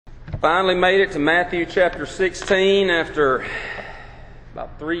Finally made it to Matthew chapter 16 after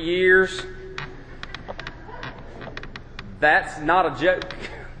about 3 years. That's not a joke.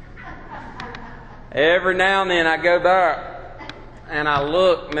 Every now and then I go back and I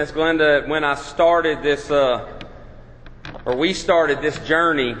look, Miss Glenda, when I started this, we started this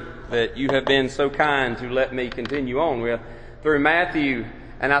journey that you have been so kind to let me continue on with through Matthew,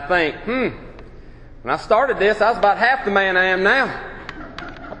 and I think, when I started this, I was about half the man I am now.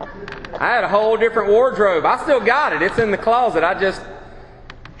 I had a whole different wardrobe. I still got it. It's in the closet. I just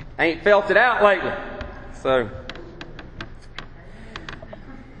ain't felt it out lately. So,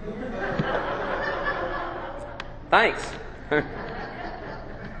 thanks.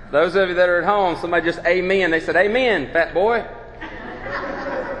 Those of you that are at home, somebody just amen. They said, amen, fat boy.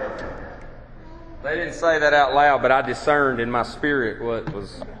 They didn't say that out loud, but I discerned in my spirit what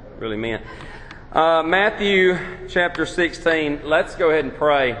was really meant. Matthew chapter 16. Let's go ahead and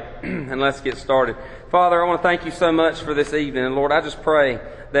pray and let's get started. Father, I want to thank you so much for this evening. And Lord, I just pray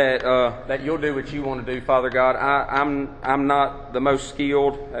that you'll do what you want to do, Father God. I'm not the most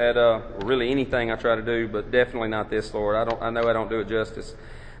skilled at really anything I try to do, but definitely not this, Lord. I know I don't do it justice.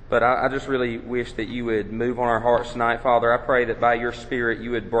 But I just really wish that you would move on our hearts tonight, Father. I pray that by your Spirit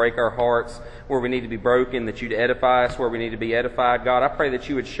you would break our hearts where we need to be broken, that you'd edify us where we need to be edified. God, I pray that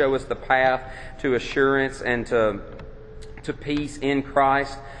you would show us the path to assurance and to peace in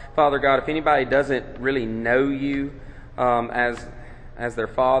Christ. Father God, if anybody doesn't really know you as their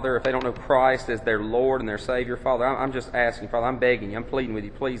Father, if they don't know Christ as their Lord and their Savior, Father, I'm just asking, Father, I'm begging you, I'm pleading with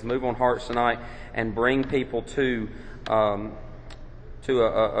you, please move on hearts tonight and bring people to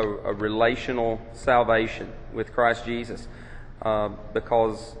a relational salvation with Christ Jesus,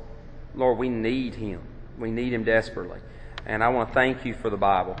 because, Lord, we need Him. We need Him desperately. And I want to thank you for the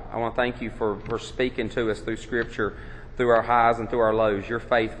Bible. I want to thank you for speaking to us through Scripture, through our highs and through our lows. You're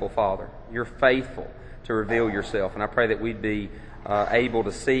faithful, Father. You're faithful to reveal yourself. And I pray that we'd be able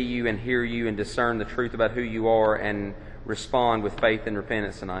to see you and hear you and discern the truth about who you are and respond with faith and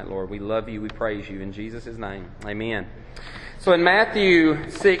repentance tonight, Lord. We love you. We praise you. In Jesus' name, amen. So in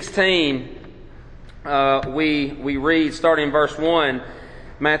Matthew 16, we read, starting in verse 1,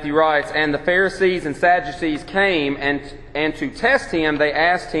 Matthew writes, "And the Pharisees and Sadducees came, and to test him, they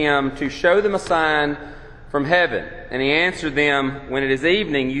asked him to show them a sign from heaven. And he answered them, When it is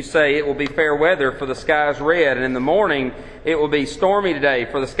evening, you say it will be fair weather, for the sky is red, and in the morning it will be stormy today,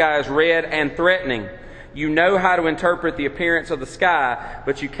 for the sky is red and threatening. You know how to interpret the appearance of the sky,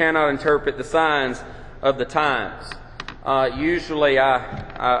 but you cannot interpret the signs of the times." Usually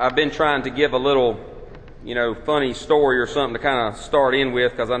I've been trying to give a little, funny story or something to kind of start in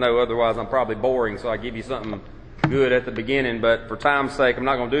with, because I know otherwise I'm probably boring, so I give you something good at the beginning. But for time's sake, I'm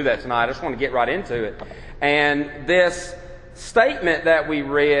not going to do that tonight. I just want to get right into it. And this statement that we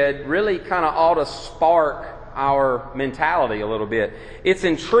read really kind of ought to spark our mentality a little bit. It's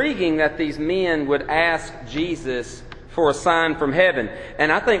intriguing that these men would ask Jesus for a sign from heaven.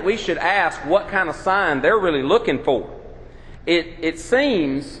 And I think we should ask what kind of sign they're really looking for. It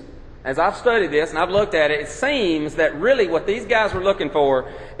seems, as I've studied this and I've looked at it, it seems that really what these guys were looking for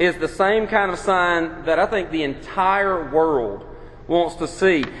is the same kind of sign that I think the entire world wants to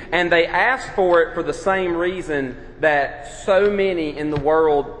see. And they ask for it for the same reason that so many in the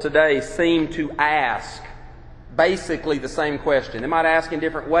world today seem to ask basically the same question. They might ask in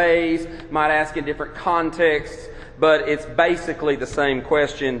different ways, might ask in different contexts, but it's basically the same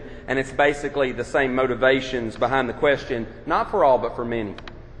question, and it's basically the same motivations behind the question, not for all, but for many.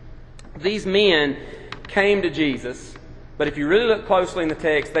 These men came to Jesus, but if you really look closely in the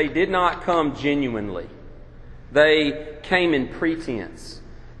text, they did not come genuinely. They came in pretense.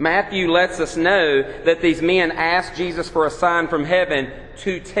 Matthew lets us know that these men asked Jesus for a sign from heaven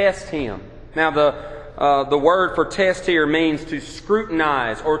to test Him. Now, the word for test here means to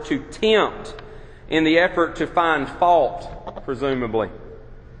scrutinize or to tempt in the effort to find fault, presumably.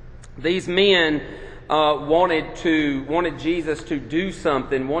 These men wanted Jesus to do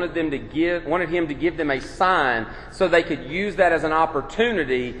something, wanted Him to give them a sign so they could use that as an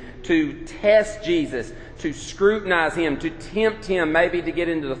opportunity to test Jesus, to scrutinize Him, to tempt Him, maybe to get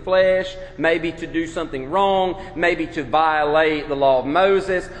into the flesh, maybe to do something wrong, maybe to violate the law of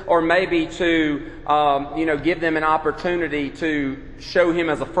Moses, or maybe to give them an opportunity to show Him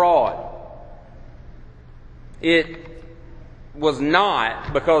as a fraud. It was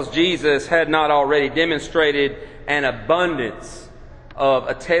not because Jesus had not already demonstrated an abundance of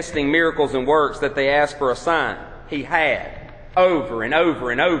attesting miracles and works that they asked for a sign. He had, over and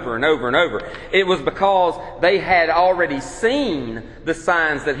over and over and over and over. It was because they had already seen the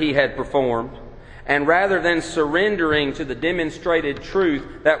signs that He had performed, And rather than surrendering to the demonstrated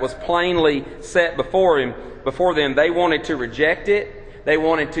truth that was plainly set before them, they wanted to reject it, they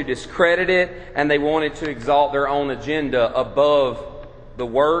wanted to discredit it, and they wanted to exalt their own agenda above the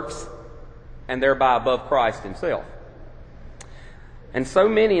works and thereby above Christ Himself. And so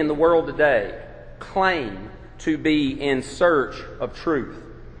many in the world today claim to be in search of truth.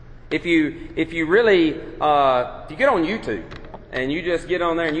 If you get on YouTube and you just get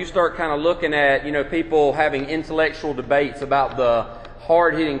on there and you start kind of looking at, people having intellectual debates about the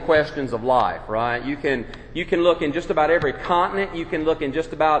hard-hitting questions of life, right? You can look in just about every continent. You can look in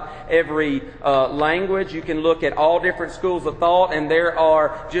just about every language. You can look at all different schools of thought, and there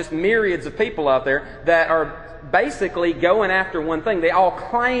are just myriads of people out there that are basically going after one thing. They all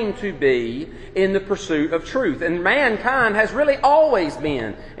claim to be in the pursuit of truth. And mankind has really always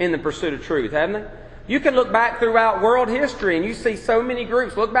been in the pursuit of truth, haven't they? You can look back throughout world history and you see so many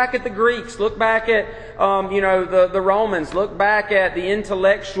groups. Look back at the Greeks. Look back at, the Romans. Look back at the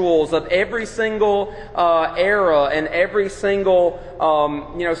intellectuals of every single era and every single,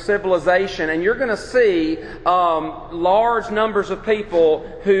 civilization. And you're going to see large numbers of people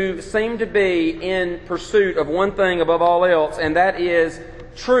who seem to be in pursuit of one thing above all else, and that is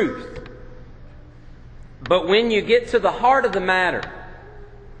truth. But when you get to the heart of the matter,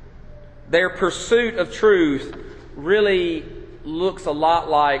 their pursuit of truth really looks a lot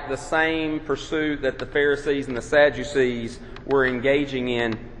like the same pursuit that the Pharisees and the Sadducees were engaging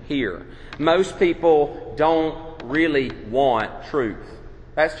in here. Most people don't really want truth.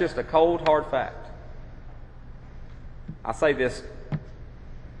 That's just a cold, hard fact. I say this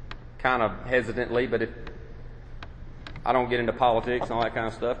kind of hesitantly, but I don't get into politics and all that kind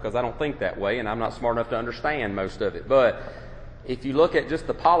of stuff because I don't think that way, and I'm not smart enough to understand most of it. But if you look at just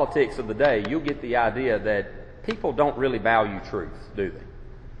the politics of the day, you'll get the idea that people don't really value truth, do they?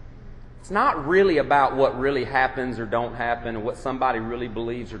 It's not really about what really happens or don't happen, or what somebody really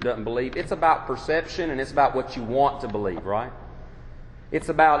believes or doesn't believe. It's about perception, and it's about what you want to believe, right? It's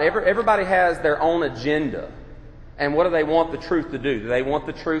about everybody has their own agenda. And what do they want the truth to do? Do they want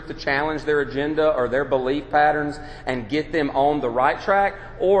the truth to challenge their agenda or their belief patterns and get them on the right track?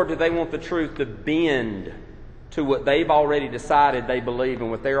 Or do they want the truth to bend to what they've already decided they believe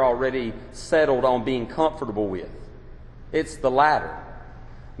and what they're already settled on being comfortable with? It's the latter.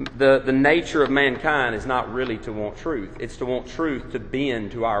 The nature of mankind is not really to want truth. It's to want truth to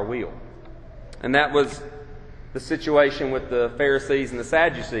bend to our will. And that was the situation with the Pharisees and the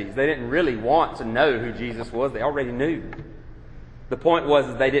Sadducees. They didn't really want to know who Jesus was. They already knew. The point was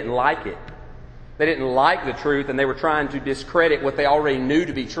that they didn't like it. They didn't like the truth, and they were trying to discredit what they already knew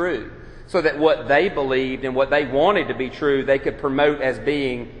to be true, so that what they believed and what they wanted to be true, they could promote as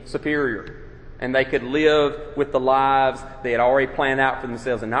being superior. And they could live with the lives they had already planned out for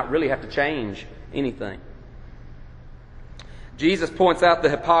themselves and not really have to change anything. Jesus points out the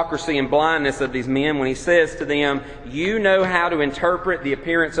hypocrisy and blindness of these men when He says to them, "You know how to interpret the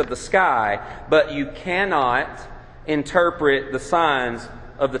appearance of the sky, but you cannot interpret the signs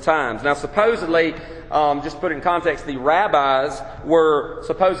of the times." Now, supposedly, just put it in context, the rabbis were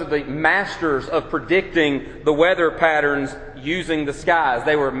supposedly masters of predicting the weather patterns using the skies.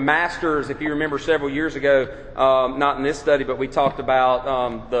 They were masters, if you remember several years ago, not in this study, but we talked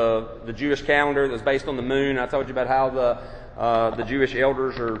about the Jewish calendar that was based on the moon. I told you about how the Jewish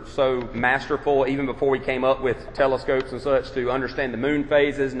elders are so masterful, even before we came up with telescopes and such, to understand the moon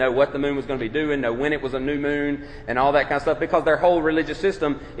phases, know what the moon was going to be doing, know when it was a new moon, and all that kind of stuff, because their whole religious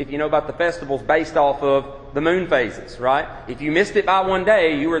system, if you know about the festivals, based off of the moon phases, right? If you missed it by one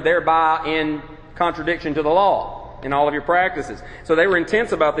day, you were thereby in contradiction to the law in all of your practices. So they were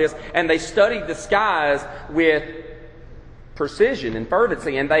intense about this, and they studied the skies with precision and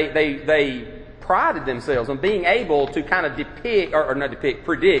fervency, and they prided themselves on being able to kind of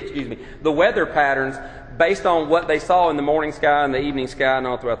predict the weather patterns based on what they saw in the morning sky and the evening sky and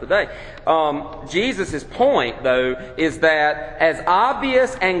all throughout the day. Jesus' point, though, is that as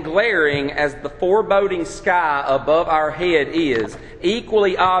obvious and glaring as the foreboding sky above our head is,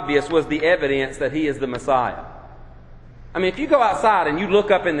 equally obvious was the evidence that He is the Messiah. I mean, if you go outside and you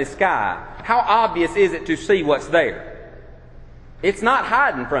look up in the sky, how obvious is it to see what's there? It's not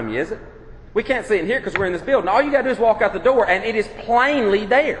hiding from you, is it? We can't see it in here because we're in this building. All you got to do is walk out the door and it is plainly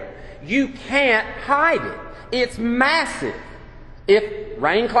there. You can't hide it. It's massive. If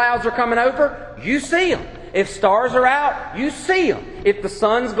rain clouds are coming over, you see them. If stars are out, you see them. If the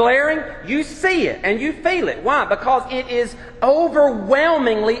sun's glaring, you see it and you feel it. Why? Because it is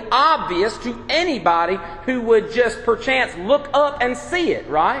overwhelmingly obvious to anybody who would just perchance look up and see it,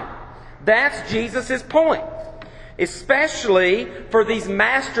 right? That's Jesus' point. Especially for these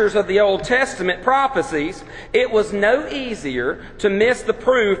masters of the Old Testament prophecies, it was no easier to miss the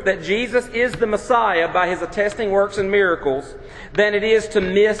proof that Jesus is the Messiah by His attesting works and miracles than it is to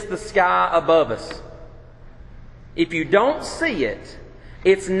miss the sky above us. If you don't see it,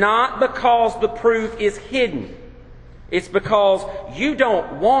 it's not because the proof is hidden. It's because you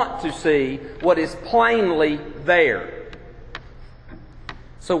don't want to see what is plainly there.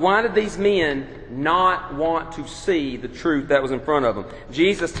 So why did these men not want to see the truth that was in front of them?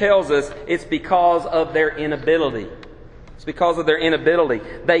 Jesus tells us it's because of their inability. It's because of their inability.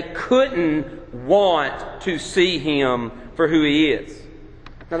 They couldn't want to see Him for who He is.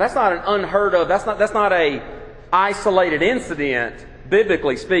 Now that's not an unheard of, that's not a isolated incident,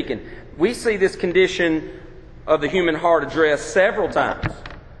 biblically speaking. We see this condition of the human heart addressed several times,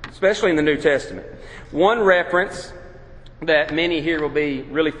 especially in the New Testament. One reference that many here will be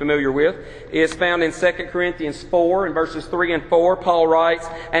really familiar with is found in 2 Corinthians 4 in verses 3 and 4. Paul writes,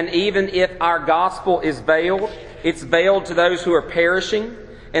 "And even if our gospel is veiled, it's veiled to those who are perishing.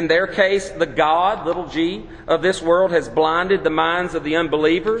 In their case, the God, little g, of this world has blinded the minds of the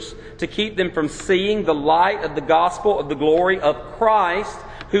unbelievers to keep them from seeing the light of the gospel of the glory of Christ,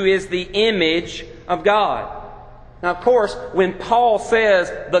 who is the image of God." Now, of course, when Paul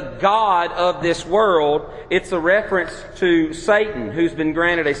says the God of this world, it's a reference to Satan, who's been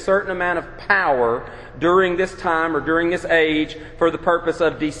granted a certain amount of power during this time or during this age for the purpose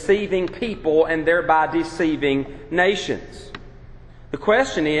of deceiving people and thereby deceiving nations. The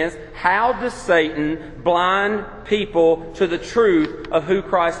question is, how does Satan blind people to the truth of who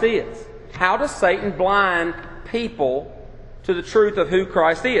Christ is? How does Satan blind people to the truth of who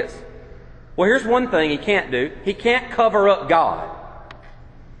Christ is? Well, here's one thing he can't do. He can't cover up God.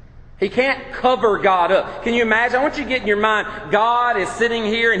 He can't cover God up. Can you imagine? I want you to get in your mind, God is sitting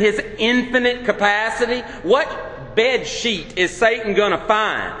here in His infinite capacity. What bed sheet is Satan going to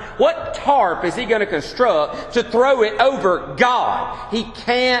find? What tarp is he going to construct to throw it over God? He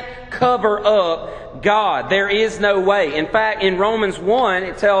can't cover up God. There is no way. In fact, in Romans 1,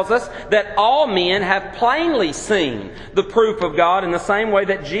 it tells us that all men have plainly seen the proof of God in the same way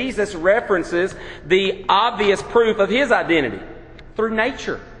that Jesus references the obvious proof of His identity through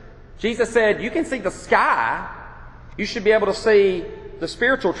nature. Jesus said, you can see the sky. You should be able to see the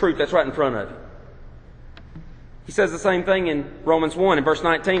spiritual truth that's right in front of you. He says the same thing in Romans 1. In verse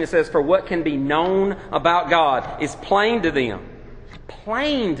 19 it says, "For what can be known about God is plain to them."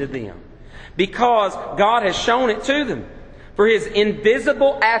 Plain to them. Because God has shown it to them. For His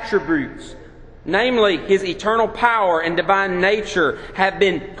invisible attributes, namely His eternal power and divine nature, have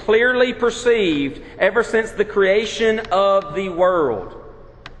been clearly perceived ever since the creation of the world.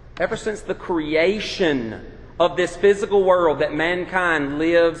 Ever since the creation of this physical world that mankind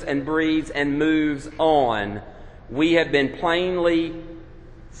lives and breathes and moves on, we have been plainly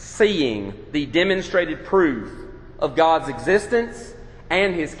seeing the demonstrated proof of God's existence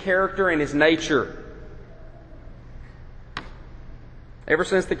and His character and His nature. Ever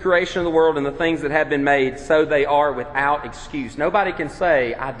since the creation of the world and the things that have been made, so they are without excuse. Nobody can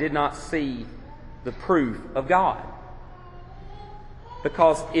say, I did not see the proof of God.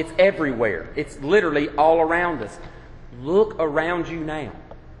 Because it's everywhere. It's literally all around us. Look around you now.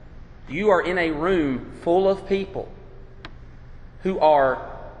 You are in a room full of people who are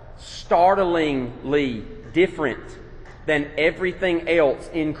startlingly different than everything else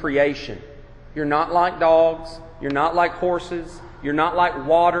in creation. You're not like dogs. You're not like horses. You're not like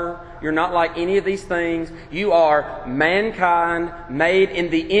water. You're not like any of these things. You are mankind made in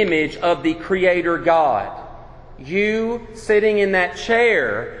the image of the Creator God. You sitting in that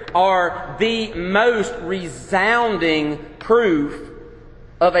chair are the most resounding proof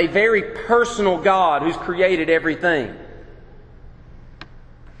of a very personal God who's created everything.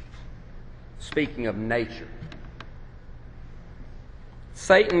 Speaking of nature.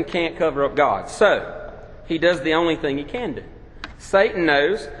 Satan can't cover up God. So, he does the only thing he can do. Satan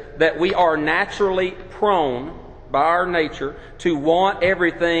knows that we are naturally prone by our nature to want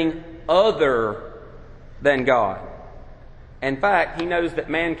everything other than God. In fact, he knows that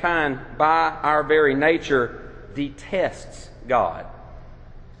mankind, by our very nature, detests God.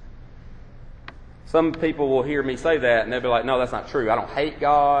 Some people will hear me say that and they'll be like, no, that's not true. I don't hate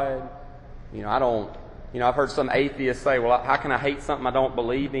God. I've heard some atheists say, well, how can I hate something I don't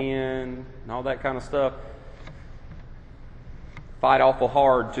believe in? And all that kind of stuff. Fight awful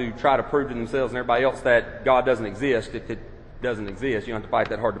hard to try to prove to themselves and everybody else that God doesn't exist. If it doesn't exist, you don't have to fight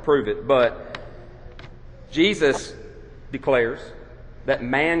that hard to prove it. But Jesus declares that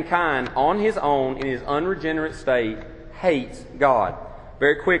mankind on his own, in his unregenerate state, hates God.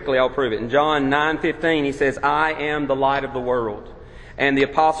 Very quickly, I'll prove it. In John 9:15, he says, I am the light of the world. And the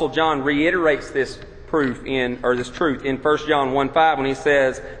Apostle John reiterates this truth in 1 John 1:5 when he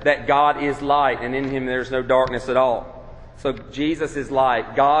says that God is light and in Him there's no darkness at all. So Jesus is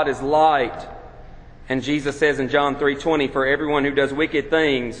light. God is light. And Jesus says in John 3:20, for everyone who does wicked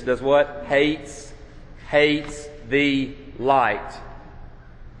things does what? Hates the light,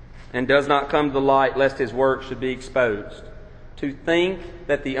 and does not come to the light lest his work should be exposed. To think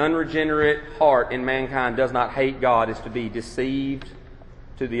that the unregenerate heart in mankind does not hate God is to be deceived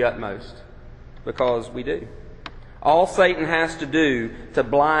to the utmost, because we do. All Satan has to do to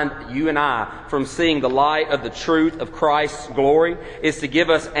blind you and I from seeing the light of the truth of Christ's glory is to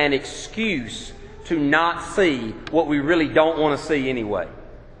give us an excuse to not see what we really don't want to see anyway.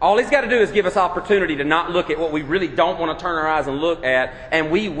 All he's got to do is give us opportunity to not look at what we really don't want to turn our eyes and look at,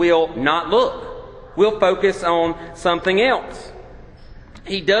 and we will not look. We'll focus on something else.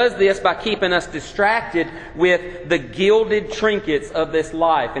 He does this by keeping us distracted with the gilded trinkets of this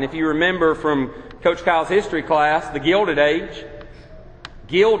life. And if you remember from Coach Kyle's history class, the Gilded Age,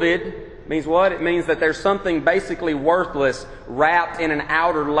 gilded means what? It means that there's something basically worthless wrapped in an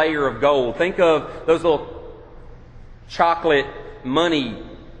outer layer of gold. Think of those little chocolate money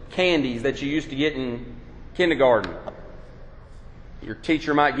candies that you used to get in kindergarten. Your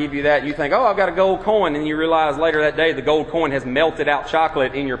teacher might give you that, and you think, oh, I've got a gold coin, and you realize later that day the gold coin has melted out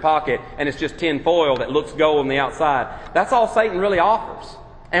chocolate in your pocket, and it's just tin foil that looks gold on the outside. That's all Satan really offers.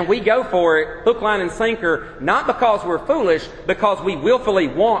 And we go for it, hook, line, and sinker, not because we're foolish, because we willfully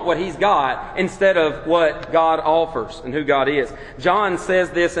want what he's got instead of what God offers and who God is. John says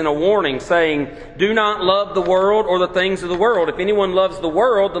this in a warning, saying, do not love the world or the things of the world. If anyone loves the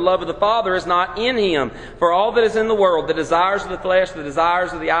world, the love of the Father is not in him. For all that is in the world, the desires of the flesh, the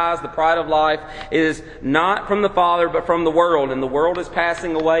desires of the eyes, the pride of life, is not from the Father, but from the world. And the world is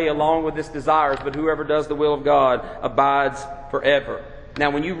passing away along with its desires, but whoever does the will of God abides forever. Now,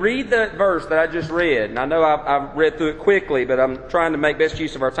 when you read that verse that I just read, and I know I've read through it quickly, but I'm trying to make best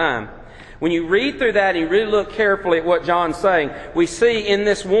use of our time. When you read through that and you really look carefully at what John's saying, we see in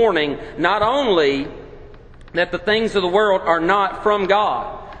this warning not only that the things of the world are not from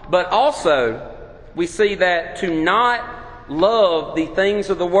God, but also we see that to not love the things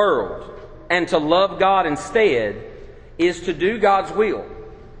of the world and to love God instead is to do God's will.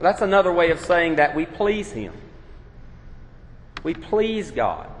 That's another way of saying that we please Him. We please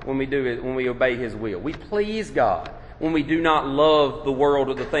God when we obey His will. We please God when we do not love the world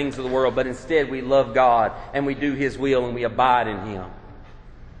or the things of the world, but instead we love God and we do His will and we abide in Him.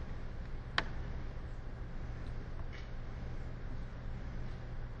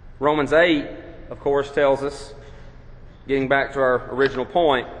 Romans 8, of course, tells us, getting back to our original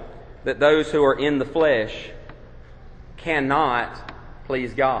point, that those who are in the flesh cannot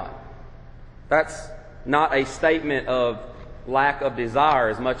please God. That's not a statement of lack of desire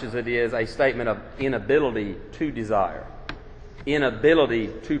as much as it is a statement of inability to desire, inability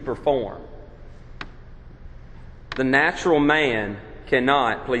to perform. The natural man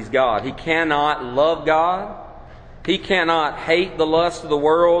cannot please God. He cannot love God. He cannot hate the lust of the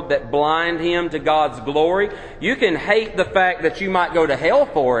world that blind him to God's glory. You can hate the fact that you might go to hell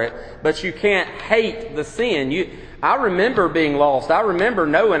for it, but you can't hate the sin. I remember being lost. I remember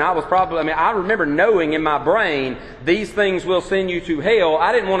knowing I remember knowing in my brain, these things will send you to hell.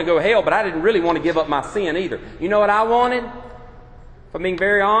 I didn't want to go to hell, but I didn't really want to give up my sin either. You know what I wanted? If I'm being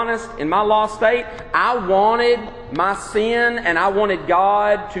very honest, in my lost state, I wanted my sin and I wanted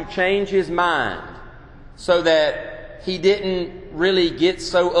God to change His mind so that He didn't really get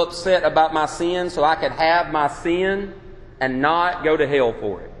so upset about my sin so I could have my sin and not go to hell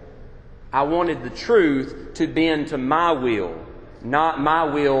for it. I wanted the truth to bend to my will, not my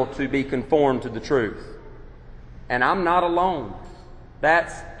will to be conformed to the truth. And I'm not alone.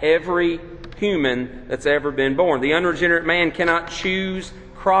 That's every human that's ever been born. The unregenerate man cannot choose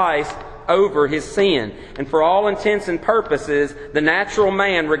Christ over his sin. And for all intents and purposes, the natural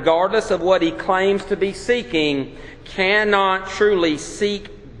man, regardless of what he claims to be seeking, cannot truly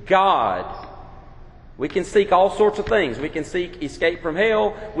seek God. We can seek all sorts of things. We can seek escape from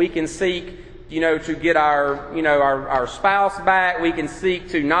hell. We can seek, to get our spouse back. We can seek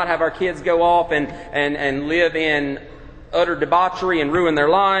to not have our kids go off and live in utter debauchery and ruin their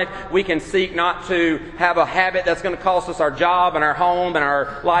life. We can seek not to have a habit that's going to cost us our job and our home and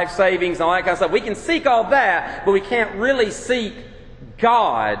our life savings and all that kind of stuff. We can seek all that, but we can't really seek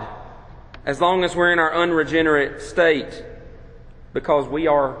God as long as we're in our unregenerate state, because we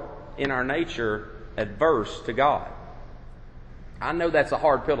are, in our nature, adverse to God. I know that's a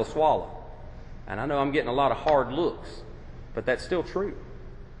hard pill to swallow. And I know I'm getting a lot of hard looks. But that's still true.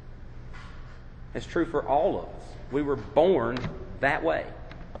 It's true for all of us. We were born that way.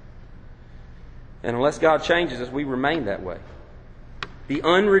 And unless God changes us, we remain that way. The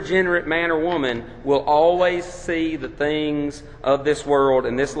unregenerate man or woman will always see the things of this world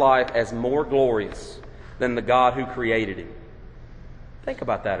and this life as more glorious than the God who created him. Think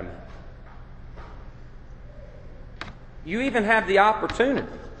about that a minute. You even have the opportunity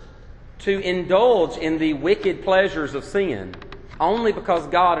to indulge in the wicked pleasures of sin only because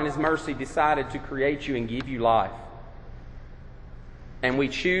God in His mercy decided to create you and give you life. And we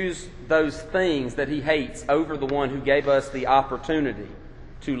choose those things that He hates over the one who gave us the opportunity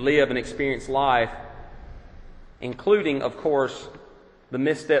to live and experience life, including, of course, the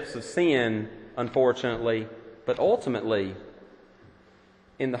missteps of sin, unfortunately, but ultimately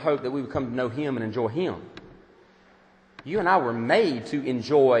in the hope that we would come to know Him and enjoy Him. You and I were made to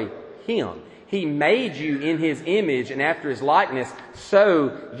enjoy Him. He made you in His image and after His likeness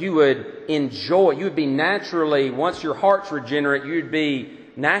so you would enjoy. You would be naturally, once your heart's regenerate, you'd be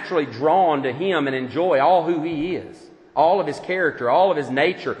naturally drawn to Him and enjoy all who He is. All of His character, all of His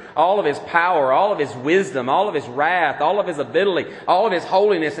nature, all of His power, all of His wisdom, all of His wrath, all of His ability, all of His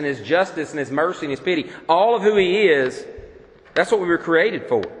holiness and His justice and His mercy and His pity. All of who He is, that's what we were created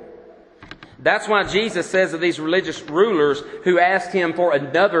for. That's why Jesus says of these religious rulers who asked Him for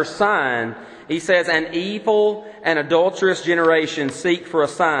another sign, He says, "An evil and adulterous generation seek for a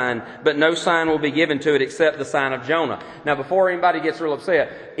sign, but no sign will be given to it except the sign of Jonah." Now, before anybody gets real upset,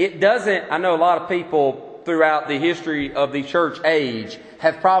 it doesn't, I know a lot of people throughout the history of the church age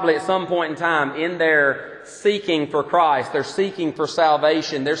have probably at some point in time in their seeking for Christ, they're seeking for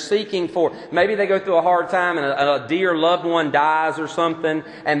salvation, they're seeking for, maybe they go through a hard time and a dear loved one dies or something,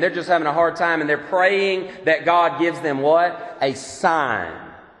 and they're just having a hard time and they're praying that God gives them what? A sign.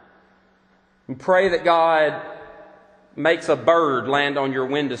 You pray that God makes a bird land on your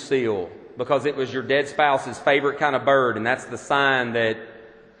windowsill because it was your dead spouse's favorite kind of bird, and that's the sign that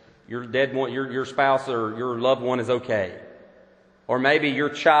your dead one, your spouse or your loved one is okay. Or maybe your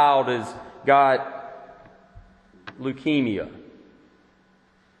child has got leukemia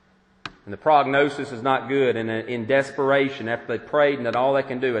and the prognosis is not good, and in desperation, after they prayed and that all they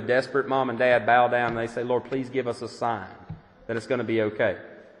can do, a desperate mom and dad bow down and they say, "Lord, please give us a sign that it's going to be okay."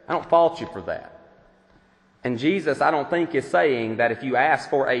 I don't fault you for that. And Jesus, I don't think, is saying that if you ask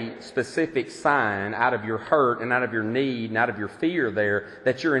for a specific sign out of your hurt and out of your need and out of your fear there,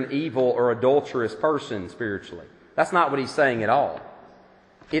 that you're an evil or adulterous person spiritually. That's not what He's saying at all.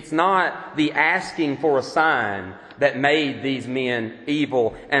 It's not the asking for a sign that made these men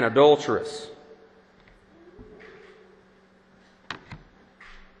evil and adulterous.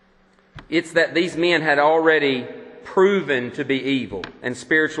 It's that these men had already proven to be evil and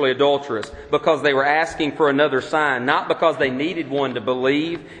spiritually adulterous because they were asking for another sign, not because they needed one to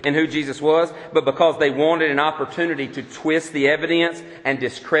believe in who Jesus was, but because they wanted an opportunity to twist the evidence and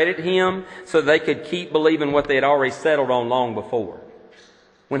discredit Him so they could keep believing what they had already settled on long before.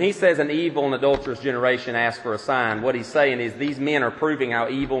 When He says an evil and adulterous generation asks for a sign, what He's saying is these men are proving how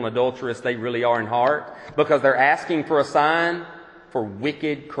evil and adulterous they really are in heart because they're asking for a sign for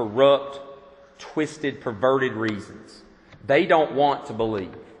wicked, corrupt, twisted, perverted reasons. They don't want to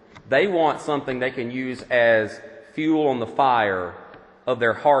believe. They want something they can use as fuel on the fire of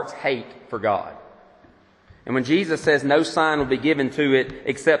their heart's hate for God. And when Jesus says no sign will be given to it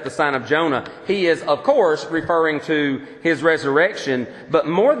except the sign of Jonah, He is, of course, referring to His resurrection. But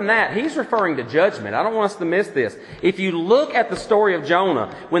more than that, He's referring to judgment. I don't want us to miss this. If you look at the story of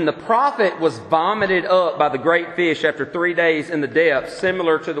Jonah, when the prophet was vomited up by the great fish after 3 days in the depths,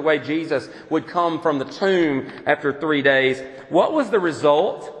 similar to the way Jesus would come from the tomb after 3 days, what was the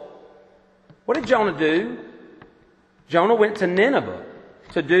result? What did Jonah do? Jonah went to Nineveh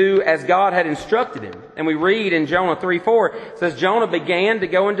to do as God had instructed him. And we read in Jonah 3:4, it says, Jonah began to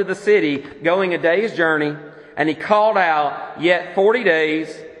go into the city, going a day's journey, and he called out, "Yet 40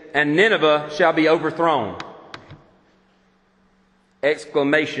 days, and Nineveh shall be overthrown."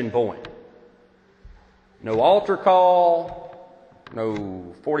 Exclamation point. No altar call,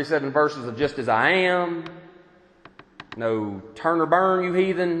 no 47 verses of "Just as I am," no turn or burn, you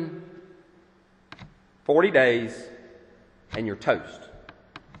heathen. 40 days, and you're toast.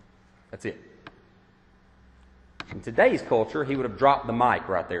 That's it. In today's culture, he would have dropped the mic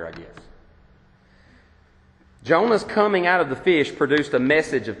right there, I guess. Jonah's coming out of the fish produced a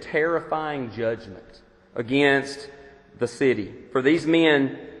message of terrifying judgment against the city. For these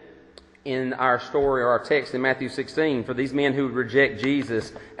men, in our story or our text in Matthew 16, for these men who would reject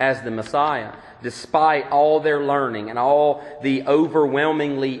Jesus as the Messiah, despite all their learning and all the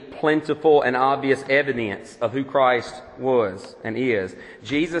overwhelmingly plentiful and obvious evidence of who Christ was and is,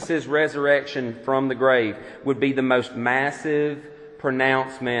 Jesus' resurrection from the grave would be the most massive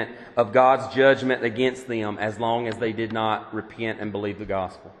pronouncement of God's judgment against them as long as they did not repent and believe the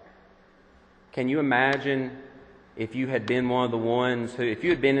gospel. Can you imagine if you had been one of the ones who, if you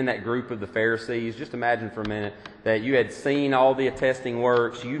had been in that group of the Pharisees, just imagine for a minute that you had seen all the attesting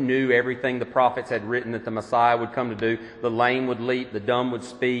works, you knew everything the prophets had written that the Messiah would come to do. The lame would leap, the dumb would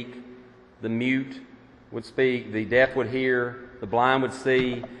speak, the mute would speak, the deaf would hear, the blind would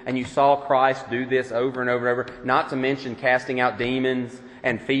see, and you saw Christ do this over and over and over, not to mention casting out demons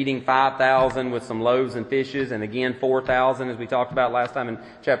and feeding 5,000 with some loaves and fishes, and again 4,000 as we talked about last time in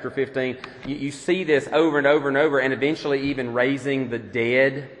chapter 15. You see this over and over and over, and eventually even raising the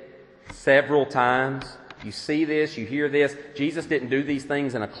dead several times. You see this, you hear this. Jesus didn't do these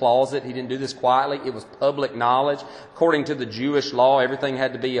things in a closet. He didn't do this quietly. It was public knowledge. According to the Jewish law, everything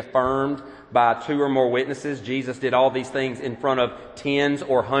had to be affirmed by 2 or more witnesses. Jesus did all these things in front of tens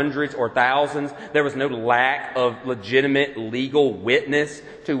or hundreds or thousands. There was no lack of legitimate legal witness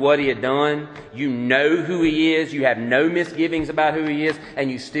to what He had done. You know who He is. You have no misgivings about who He is. And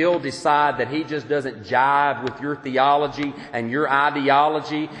you still decide that He just doesn't jive with your theology and your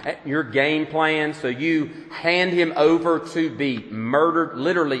ideology, your game plan. So you hand Him over to be murdered,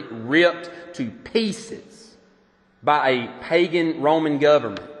 literally ripped to pieces by a pagan Roman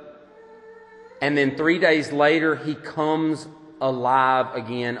government. And then 3 days later, He comes alive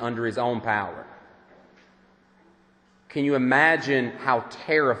again under His own power. Can you imagine how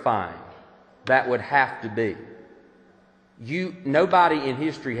terrifying that would have to be? Nobody in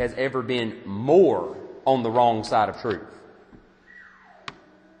history has ever been more on the wrong side of truth.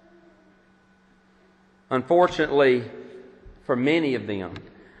 Unfortunately, for many of them,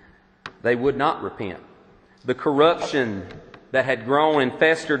 they would not repent. The corruption that had grown and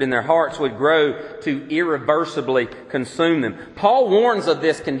festered in their hearts would grow to irreversibly consume them. Paul warns of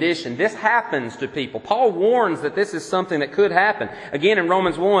this condition. This happens to people. Paul warns that this is something that could happen. Again, in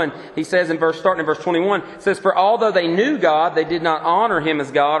Romans 1, he says starting in verse 21, it says, "For although they knew God, they did not honor Him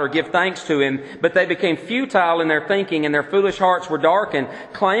as God or give thanks to Him, but they became futile in their thinking, and their foolish hearts were darkened.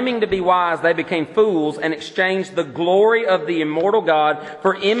 Claiming to be wise, they became fools and exchanged the glory of the immortal God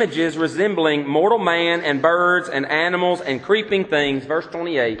for images resembling mortal man and birds and animals and creeping things." Verse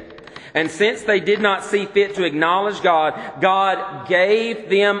 28. "And since they did not see fit to acknowledge God, God gave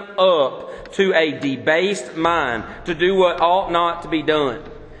them up to a debased mind to do what ought not to be done."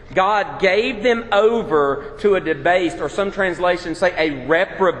 God gave them over to a debased, or some translations say a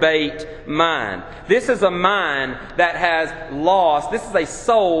reprobate mind. This is a mind that has lost, this is a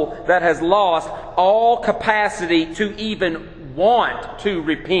soul that has lost all capacity to even want to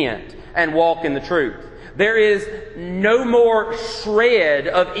repent and walk in the truth. There is no more shred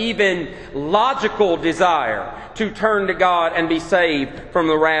of even logical desire to turn to God and be saved from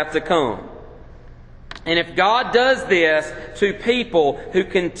the wrath to come. And if God does this to people who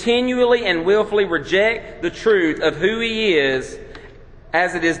continually and willfully reject the truth of who He is,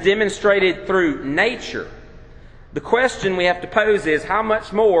 as it is demonstrated through nature, the question we have to pose is, how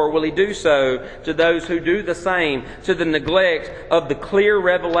much more will He do so to those who do the same, to the neglect of the clear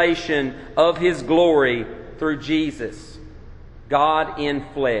revelation of His glory through Jesus, God in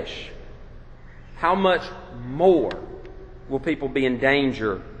flesh? How much more will people be in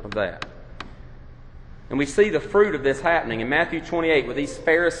danger of that? And we see the fruit of this happening in Matthew 28 with these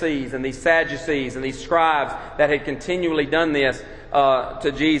Pharisees and these Sadducees and these scribes that had continually done this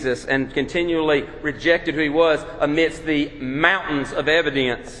to Jesus and continually rejected who He was amidst the mountains of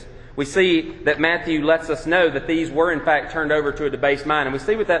evidence. We see that Matthew lets us know that these were in fact turned over to a debased mind. And we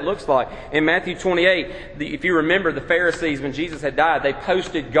see what that looks like. In Matthew 28, if you remember, the Pharisees, when Jesus had died, they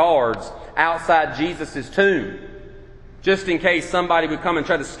posted guards outside Jesus' tomb just in case somebody would come and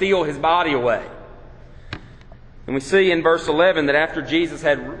try to steal His body away. And we see in verse 11 that after Jesus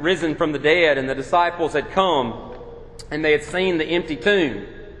had risen from the dead and the disciples had come and they had seen the empty tomb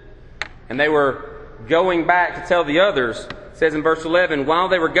and they were going back to tell the others, it says in verse 11, "While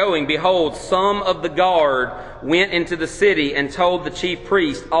they were going, behold, some of the guard went into the city and told the chief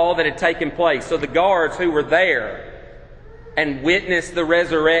priest all that had taken place." So the guards who were there and witnessed the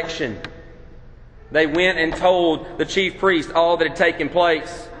resurrection, they went and told the chief priest all that had taken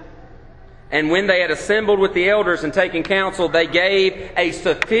place. And when they had assembled with the elders and taken counsel, they gave a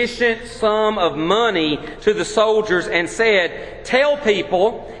sufficient sum of money to the soldiers and said, "Tell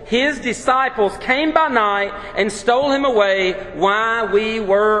people, His disciples came by night and stole him away while we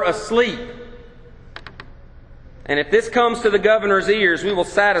were asleep. And if this comes to the governor's ears, we will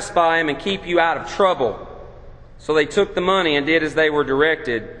satisfy him and keep you out of trouble. So they took the money and did as they were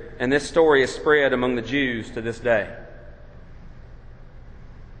directed, and this story is spread among the Jews to this day.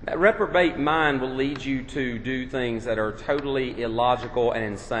 That reprobate mind will lead you to do things that are totally illogical and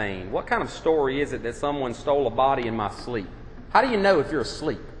insane. What kind of story is it that someone stole a body in my sleep? How do you know if you're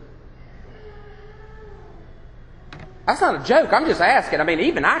asleep? That's not a joke. I'm just asking. I mean,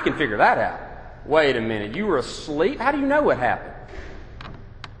 even I can figure that out. Wait a minute. You were asleep? How do you know what happened?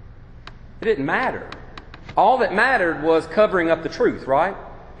 It didn't matter. All that mattered was covering up the truth, right?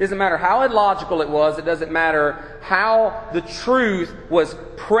 It doesn't matter how illogical it was. It doesn't matter how the truth was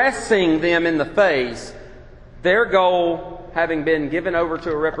pressing them in the face. Their goal, having been given over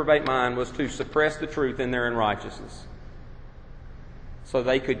to a reprobate mind, was to suppress the truth in their unrighteousness, so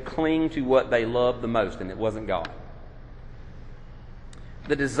they could cling to what they loved the most, and it wasn't God.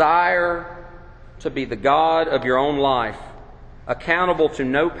 The desire to be the God of your own life, accountable to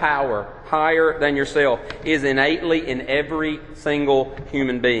no power higher than yourself, is innately in every single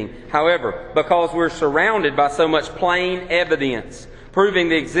human being. However, because we're surrounded by so much plain evidence proving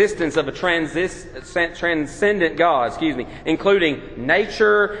the existence of a transcendent God, including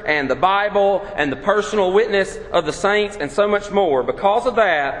nature and the Bible and the personal witness of the saints and so much more. Because of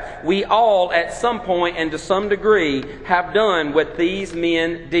that, we all at some point and to some degree have done what these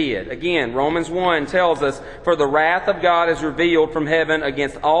men did. Again, Romans 1 tells us, "For the wrath of God is revealed from heaven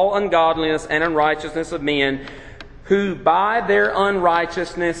against all ungodliness and unrighteousness of men, who by their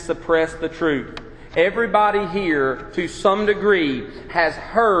unrighteousness suppress the truth." Everybody here, to some degree, has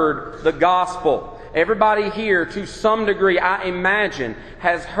heard the gospel. Everybody here, to some degree, I imagine,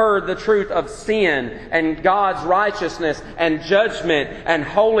 has heard the truth of sin and God's righteousness and judgment and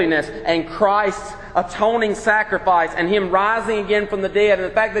holiness and Christ's atoning sacrifice and Him rising again from the dead and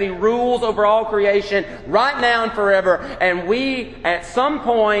the fact that He rules over all creation right now and forever. And we, at some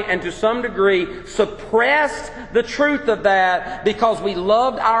point and to some degree, suppressed the truth of that because we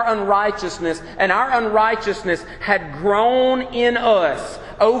loved our unrighteousness, and our unrighteousness had grown in us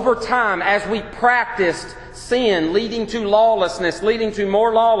over time as we practiced sin, leading to lawlessness, leading to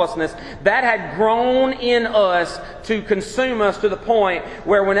more lawlessness. That had grown in us to consume us to the point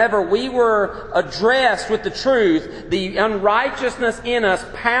where whenever we were addressed with the truth, the unrighteousness in us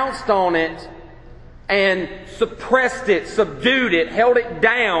pounced on it and suppressed it, subdued it, held it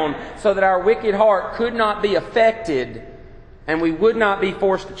down so that our wicked heart could not be affected and we would not be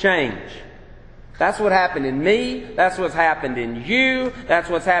forced to change. That's what happened in me. That's what's happened in you. That's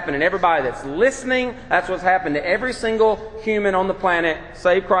what's happened in everybody that's listening. That's what's happened to every single human on the planet,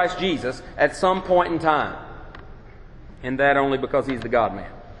 save Christ Jesus, at some point in time. And that only because He's the God-man.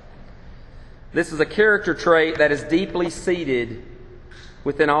 This is a character trait that is deeply seated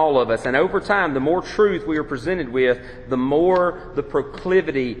within all of us. And over time, the more truth we are presented with, the more the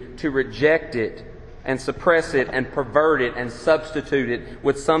proclivity to reject it and suppress it and pervert it and substitute it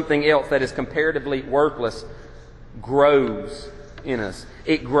with something else that is comparatively worthless grows in us.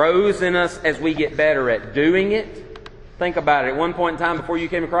 It grows in us as we get better at doing it. Think about it. At one point in time before you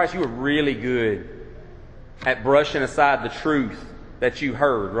came to Christ, you were really good at brushing aside the truth that you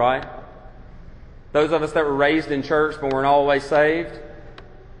heard, right? Those of us that were raised in church but weren't always saved,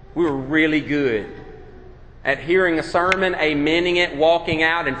 we were really good at hearing a sermon, amening it, walking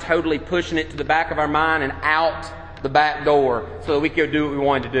out and totally pushing it to the back of our mind and out the back door so that we could do what we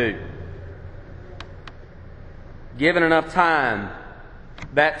wanted to do. Given enough time,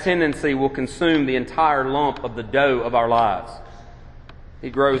 that tendency will consume the entire lump of the dough of our lives.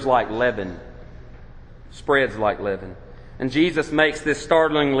 It grows like leaven, spreads like leaven. And Jesus makes this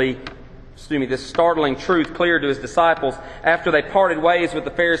startling truth clear to His disciples. After they parted ways with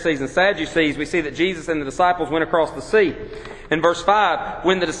the Pharisees and Sadducees, we see that Jesus and the disciples went across the sea. In verse 5,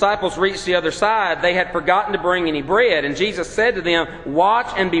 when the disciples reached the other side, they had forgotten to bring any bread. And Jesus said to them,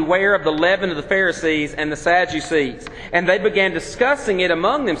 "Watch and beware of the leaven of the Pharisees and the Sadducees." And they began discussing it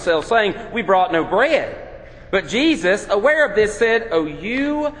among themselves, saying, "We brought no bread." But Jesus, aware of this, said, "O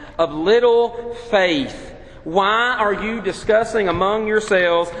you of little faith, why are you discussing among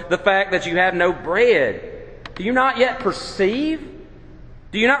yourselves the fact that you have no bread? Do you not yet perceive?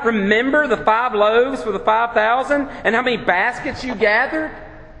 Do you not remember the 5 loaves for the 5,000 and how many baskets you gathered?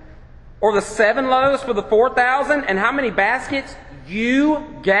 Or the 7 loaves for the 4,000 and how many baskets you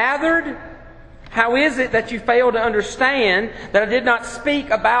gathered? How is it that you fail to understand that I did not speak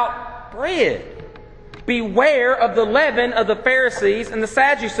about bread? beware of the leaven of the Pharisees and the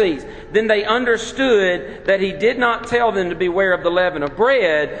Sadducees. Then they understood that he did not tell them to beware of the leaven of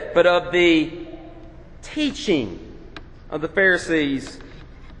bread, but of the teaching of the Pharisees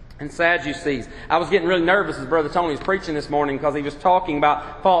and Sadducees. I was getting really nervous as Brother Tony was preaching this morning because he was talking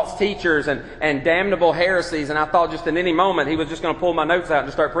about false teachers and damnable heresies, and I thought just in any moment he was just going to pull my notes out and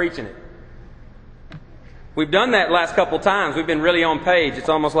just start preaching it. We've done that last couple times. We've been really on page. It's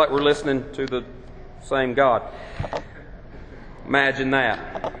almost like we're listening to the same God. Imagine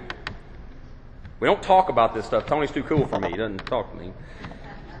that. We don't talk about this stuff. Tony's too cool for me. He doesn't talk to me.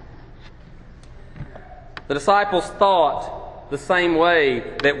 The disciples thought the same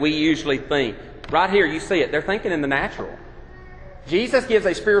way that we usually think. Right here, you see it. They're thinking in the natural. Jesus gives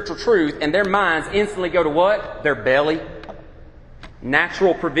a spiritual truth, and their minds instantly go to what? Their belly.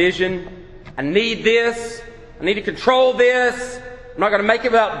 Natural provision. I need this. I need to control this. I'm not going to make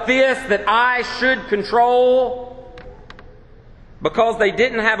it without this that I should control. Because they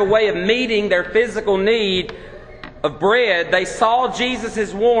didn't have a way of meeting their physical need of bread, they saw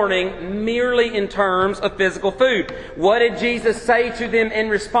Jesus' warning merely in terms of physical food. What did Jesus say to them in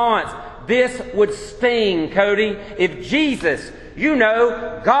response? This would sting, Cody. If Jesus, you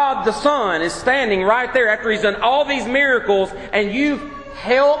know, God the Son is standing right there after He's done all these miracles, and you've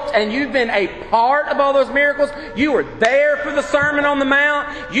helped and you've been a part of all those miracles. You were there for the Sermon on the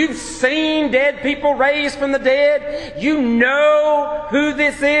Mount. You've seen dead people raised from the dead. You know who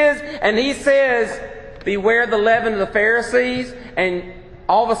this is. And He says, beware the leaven of the Pharisees. And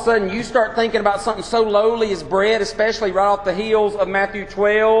all of a sudden you start thinking about something so lowly as bread, especially right off the heels of Matthew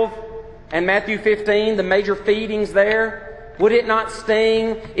 12 and Matthew 15, the major feedings there. Would it not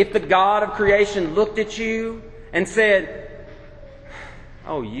sting if the God of creation looked at you and said,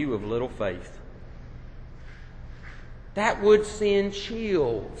 oh, you of little faith? That would send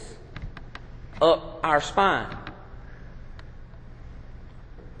chills up our spine.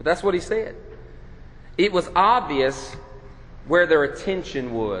 But that's what He said. It was obvious where their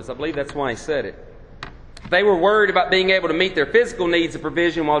attention was. I believe that's why He said it. They were worried about being able to meet their physical needs of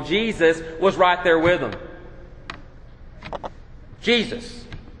provision while Jesus was right there with them. Jesus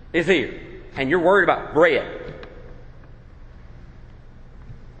is here, and you're worried about bread.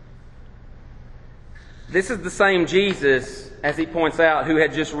 This is the same Jesus, as He points out, who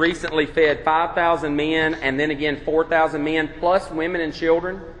had just recently fed 5,000 men and then again 4,000 men, plus women and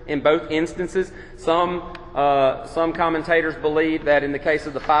children in both instances. Some commentators believe that in the case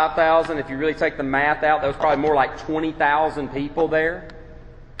of the 5,000, if you really take the math out, that was probably more like 20,000 people there.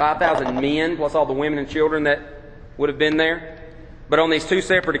 5,000 men, plus all the women and children that would have been there. But on these two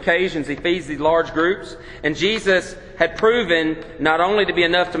separate occasions, He feeds these large groups. And Jesus had proven not only to be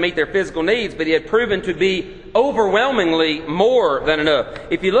enough to meet their physical needs, but He had proven to be overwhelmingly more than enough.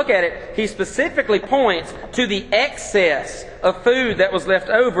 If you look at it, He specifically points to the excess of food that was left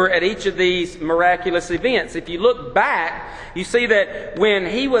over at each of these miraculous events. If you look back, you see that when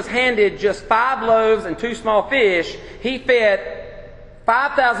He was handed just 5 loaves and 2 small fish, He fed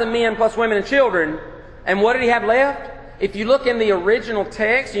 5,000 men plus women and children. And what did He have left? If you look in the original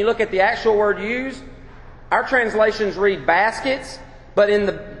text, and you look at the actual word used, our translations read baskets, but in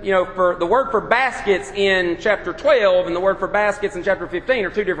for the word for baskets in chapter 12 and the word for baskets in chapter 15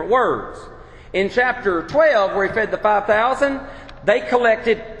 are two different words. In chapter 12, where He fed the 5,000, they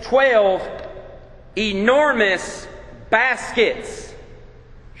collected 12 enormous baskets,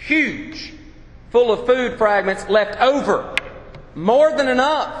 huge, full of food fragments left over, more than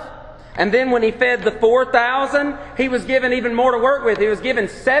enough. And then when He fed the 4,000, He was given even more to work with. He was given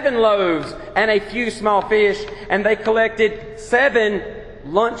 7 loaves and a few small fish, and they collected 7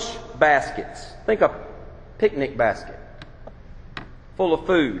 lunch baskets. Think a picnic basket full of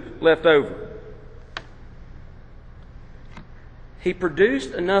food left over. He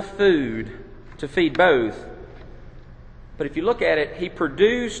produced enough food to feed both, but if you look at it, He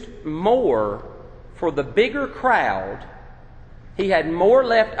produced more for the bigger crowd. He had more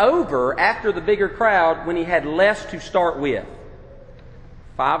left over after the bigger crowd when He had less to start with.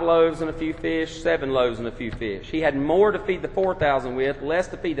 5 loaves and a few fish, 7 loaves and a few fish. He had more to feed the 4,000 with, less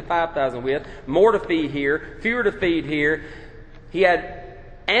to feed the 5,000 with, more to feed here, fewer to feed here. He had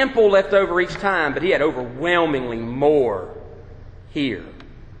ample left over each time, but He had overwhelmingly more here.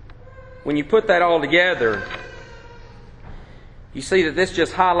 When you put that all together, you see that this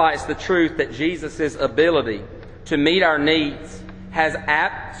just highlights the truth that Jesus' ability to meet our needs has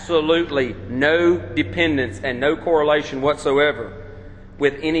absolutely no dependence and no correlation whatsoever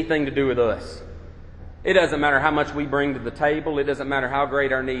with anything to do with us. It doesn't matter how much we bring to the table. It doesn't matter how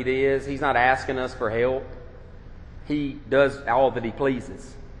great our need is. He's not asking us for help. He does all that He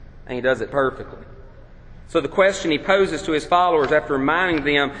pleases, and He does it perfectly. So the question he poses to his followers after reminding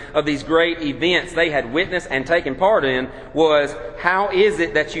them of these great events they had witnessed and taken part in was, how is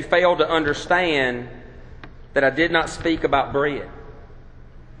it that you fail to understand that I did not speak about bread?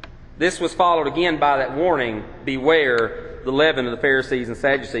 This was followed again by that warning, beware the leaven of the Pharisees and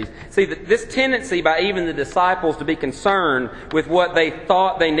Sadducees. See, this tendency by even the disciples to be concerned with what they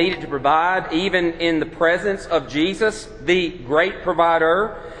thought they needed to provide, even in the presence of Jesus, the great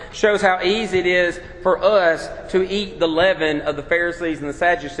provider, shows how easy it is for us to eat the leaven of the Pharisees and the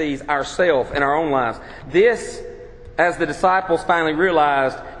Sadducees ourselves in our own lives. This, as the disciples finally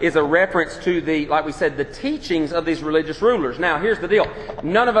realized, is a reference to the, like we said, the teachings of these religious rulers. Now, here's the deal.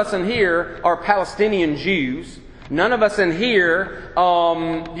 None of us in here are Palestinian Jews. None of us in here,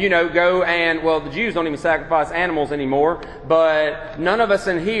 go and, well, the Jews don't even sacrifice animals anymore, but none of us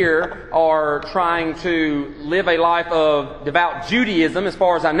in here are trying to live a life of devout Judaism, as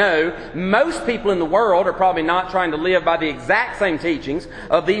far as I know. Most people in the world are probably not trying to live by the exact same teachings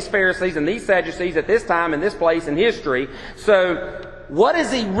of these Pharisees and these Sadducees at this time, in this place in history. So, what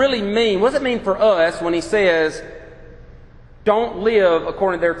does he really mean? What does it mean for us when he says, don't live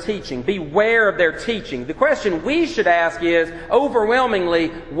according to their teaching? Beware of their teaching. The question we should ask is, overwhelmingly,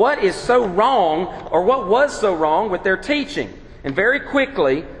 what is so wrong, or what was so wrong with their teaching? And very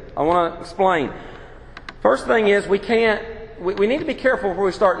quickly, I want to explain. First thing is, we need to be careful before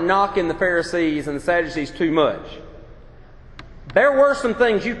we start knocking the Pharisees and the Sadducees too much. There were some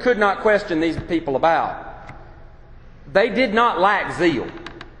things you could not question these people about. They did not lack zeal.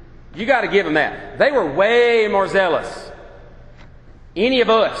 You got to give them that. They were way more zealous. Any of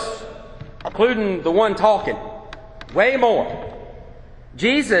us, including the one talking, way more.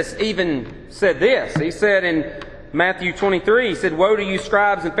 Jesus even said this. He said in Matthew 23, He said, "Woe to you,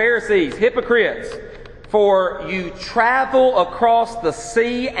 scribes and Pharisees, hypocrites, for you travel across the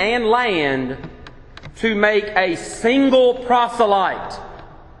sea and land to make a single proselyte.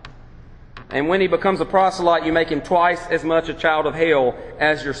 And when he becomes a proselyte, you make him twice as much a child of hell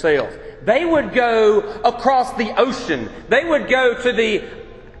as yourselves." They would go across the ocean. They would go to the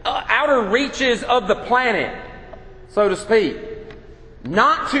outer reaches of the planet, so to speak,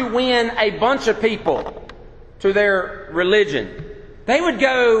 not to win a bunch of people to their religion. They would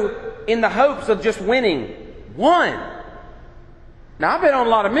go in the hopes of just winning one. Now, I've been on a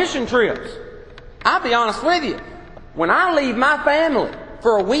lot of mission trips. I'll be honest with you. When I leave my family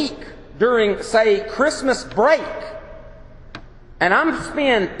for a week during, say, Christmas break, and I'm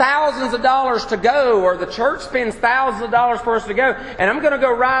spending thousands of dollars to go, or the church spends thousands of dollars for us to go, and I'm going to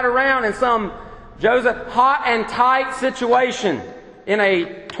go ride around in some, Joseph, hot and tight situation in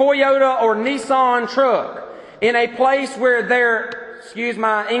a Toyota or Nissan truck, in a place where there, excuse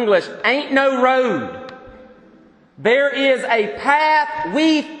my English, ain't no road. There is a path,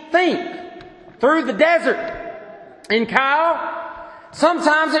 we think, through the desert. And Kyle,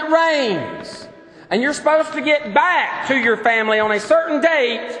 sometimes it rains. And you're supposed to get back to your family on a certain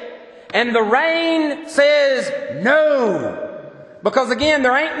date, and the rain says no. Because again,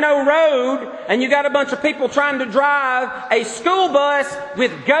 there ain't no road, and you got a bunch of people trying to drive a school bus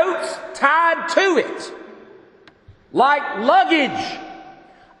with goats tied to it, like luggage,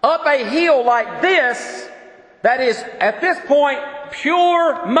 up a hill like this, that is, at this point,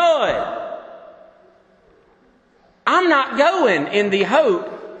 pure mud. I'm not going in the hope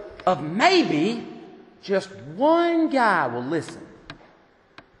of maybe just one guy will listen.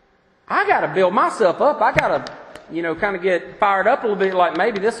 I got to build myself up. I got to, kind of get fired up a little bit, like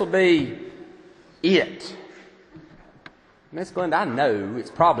maybe this will be it. Miss Glenda, I know it's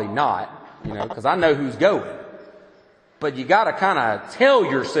probably not, because I know who's going. But you got to kind of tell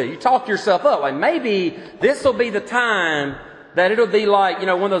yourself, you talk yourself up, like maybe this will be the time that it'll be like,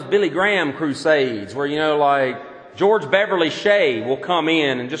 one of those Billy Graham crusades where, like George Beverly Shea will come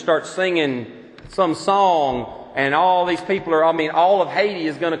in and just start singing some song, and all these people all of Haiti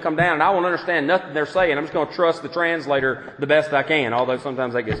is going to come down, and I won't understand nothing they're saying. I'm just going to trust the translator the best I can, although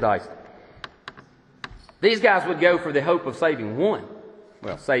sometimes that gets dicey. These guys would go for the hope of saving one.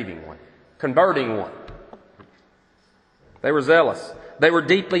 Well, saving one. Converting one. They were zealous. They were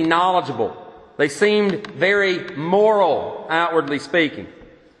deeply knowledgeable. They seemed very moral, outwardly speaking.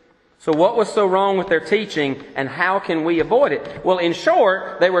 So what was so wrong with their teaching, and how can we avoid it? Well, in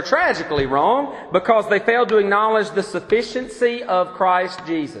short, they were tragically wrong because they failed to acknowledge the sufficiency of Christ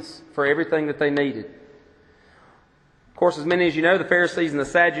Jesus for everything that they needed. Of course, as many as you know, the Pharisees and the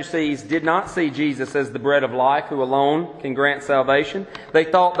Sadducees did not see Jesus as the bread of life who alone can grant salvation. They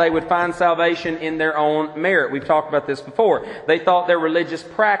thought they would find salvation in their own merit. We've talked about this before. They thought their religious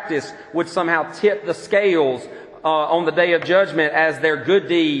practice would somehow tip the scales on the day of judgment as their good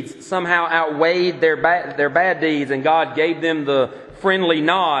deeds somehow outweighed their bad deeds, and God gave them the friendly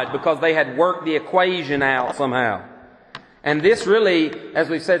nod because they had worked the equation out somehow. And this really, as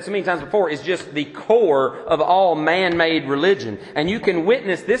we've said so many times before, is just the core of all man-made religion. And you can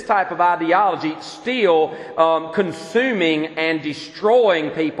witness this type of ideology still consuming and destroying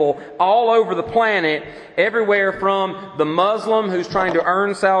people all over the planet, everywhere from the Muslim who's trying to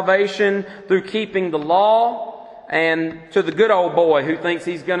earn salvation through keeping the law, and to the good old boy who thinks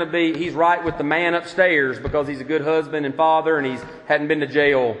he's right with the man upstairs because he's a good husband and father and he's hadn't been to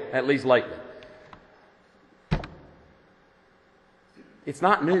jail, at least lately. It's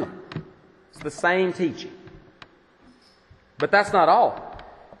not new. It's the same teaching. But that's not all.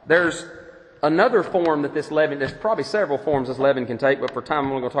 There's another form that this leaven, there's probably several forms this leaven can take, but for time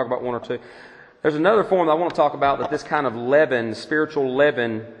I'm only going to talk about one or two. There's another form that I want to talk about that this kind of leaven, spiritual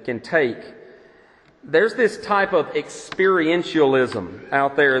leaven, can take. There's this type of experientialism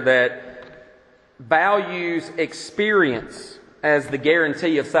out there that values experience as the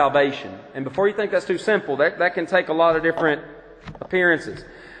guarantee of salvation. And before you think that's too simple, that can take a lot of different appearances.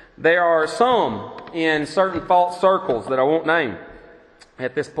 There are some in certain false circles that I won't name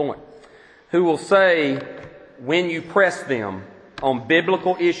at this point who will say, when you press them on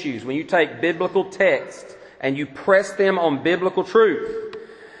biblical issues, when you take biblical texts and you press them on biblical truth,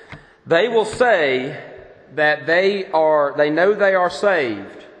 they will say that they know they are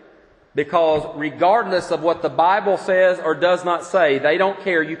saved because regardless of what the Bible says or does not say, they don't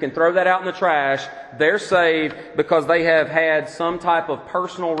care. You can throw that out in the trash. They're saved because they have had some type of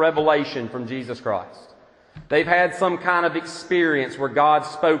personal revelation from Jesus Christ. They've had some kind of experience where God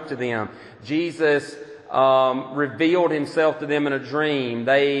spoke to them. Jesus revealed Himself to them in a dream.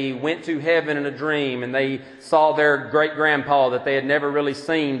 They went to heaven in a dream and they saw their great-grandpa that they had never really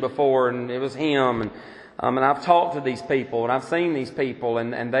seen before, and it was him. And I've talked to these people and I've seen these people,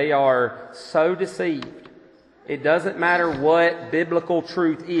 and they are so deceived. It doesn't matter what biblical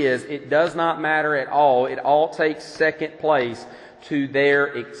truth is. It does not matter at all. It all takes second place to their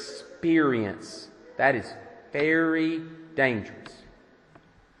experience. That is very dangerous.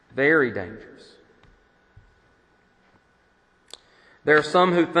 Very dangerous. There are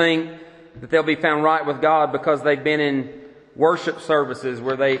some who think that they'll be found right with God because they've been in worship services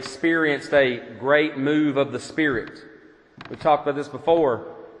where they experienced a great move of the Spirit. We talked about this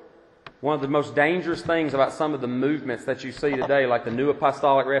before. One of the most dangerous things about some of the movements that you see today, like the New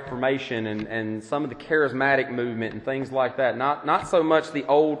Apostolic Reformation and some of the charismatic movement and things like that, not so much the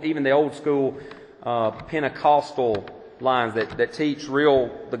old school Pentecostal lines that teach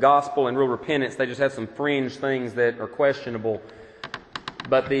the gospel and real repentance. They just have some fringe things that are questionable.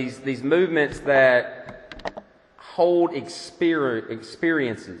 But these movements that hold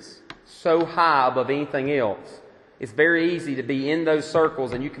experiences so high above anything else, it's very easy to be in those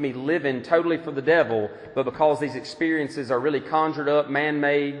circles and you can be living totally for the devil, but because these experiences are really conjured up,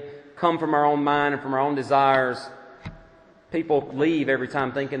 man-made, come from our own mind and from our own desires, people leave every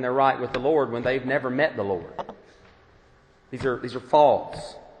time thinking they're right with the Lord when they've never met the Lord. These are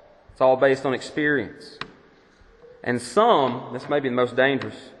false. It's all based on experience. And some, this may be the most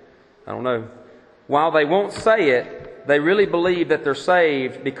dangerous, I don't know, while they won't say it, they really believe that they're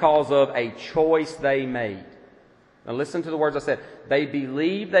saved because of a choice they made. Now listen to the words I said. They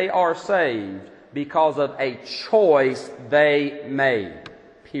believe they are saved because of a choice they made.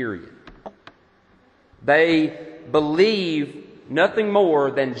 Period. They believe nothing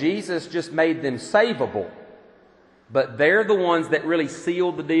more than Jesus just made them savable. But they're the ones that really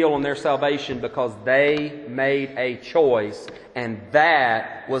sealed the deal on their salvation because they made a choice, and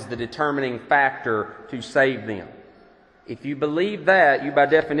that was the determining factor to save them. If you believe that, you by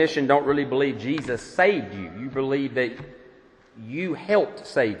definition don't really believe Jesus saved you. You believe that you helped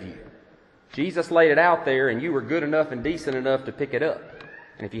save you. Jesus laid it out there and you were good enough and decent enough to pick it up.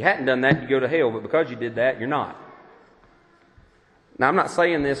 And if you hadn't done that, you go to hell. But because you did that, you're not. Now, I'm not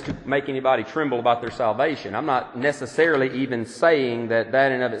saying this to make anybody tremble about their salvation. I'm not necessarily even saying that in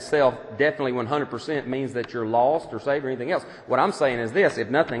and of itself definitely 100% means that you're lost or saved or anything else. What I'm saying is this, if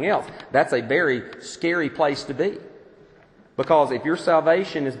nothing else, that's a very scary place to be. Because if your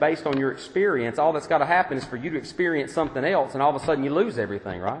salvation is based on your experience, all that's got to happen is for you to experience something else, and all of a sudden you lose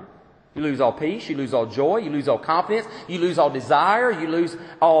everything, right? You lose all peace, you lose all joy, you lose all confidence, you lose all desire, you lose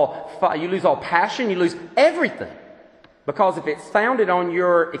all passion, you lose everything. Because if it's founded on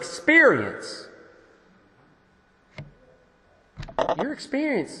your experience, your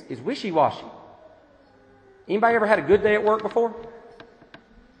experience is wishy-washy. Anybody ever had a good day at work before?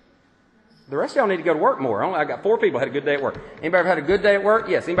 The rest of y'all need to go to work more. I got 4 people who had a good day at work. Anybody ever had a good day at work?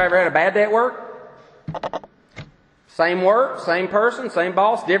 Yes. Anybody ever had a bad day at work? Same work, same person, same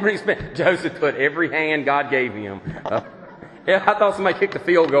boss, different expense. Joseph put every hand God gave him. Yeah, I thought somebody kicked the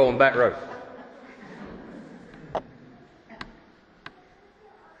field goal in the back row.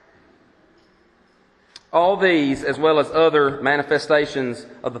 All these, as well as other manifestations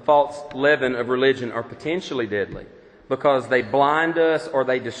of the false leaven of religion, are potentially deadly because they blind us or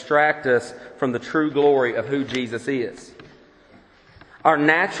they distract us from the true glory of who Jesus is. Our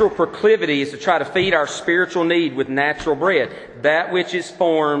natural proclivity is to try to feed our spiritual need with natural bread, that which is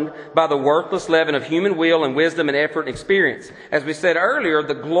formed by the worthless leaven of human will and wisdom and effort and experience. As we said earlier,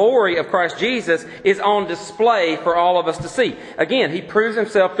 the glory of Christ Jesus is on display for all of us to see. Again, He proves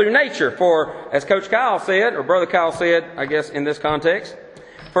Himself through nature. For, as Coach Kyle said, or Brother Kyle said, I guess in this context,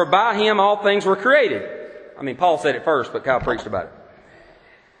 for by Him all things were created. I mean, Paul said it first, but Kyle preached about it.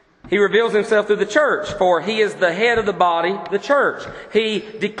 He reveals Himself through the church, for He is the head of the body, the church. He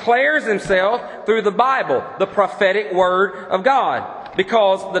declares Himself through the Bible, the prophetic Word of God,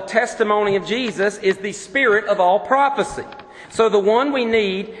 because the testimony of Jesus is the spirit of all prophecy. So the one we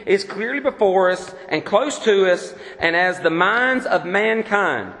need is clearly before us and close to us, and as the minds of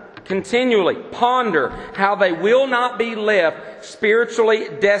mankind continually ponder how they will not be left spiritually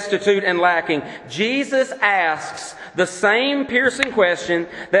destitute and lacking, Jesus asks the same piercing question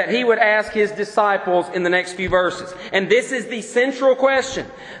that He would ask His disciples in the next few verses. And this is the central question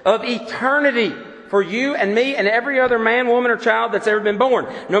of eternity for you and me and every other man, woman, or child that's ever been born.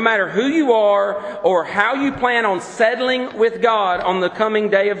 No matter who you are or how you plan on settling with God on the coming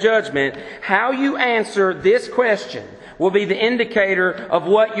day of judgment, how you answer this question will be the indicator of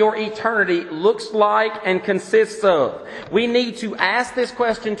what your eternity looks like and consists of. We need to ask this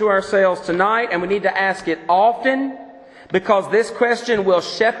question to ourselves tonight, and we need to ask it often, because this question will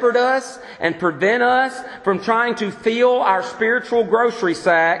shepherd us and prevent us from trying to fill our spiritual grocery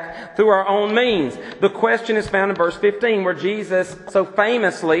sack through our own means. The question is found in verse 15, where Jesus so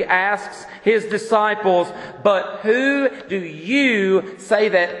famously asks His disciples, "But who do you say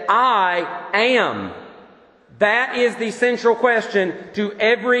that I am?" That is the central question to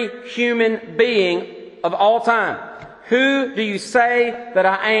every human being of all time. Who do you say that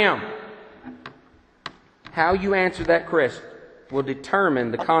I am? How you answer that question will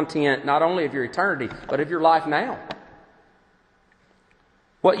determine the content not only of your eternity, but of your life now.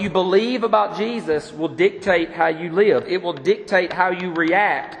 What you believe about Jesus will dictate how you live. It will dictate how you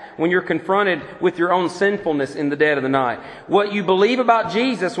react when you're confronted with your own sinfulness in the dead of the night. What you believe about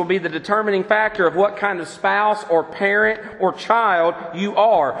Jesus will be the determining factor of what kind of spouse or parent or child you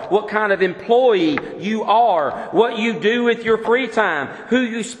are, what kind of employee you are, what you do with your free time, who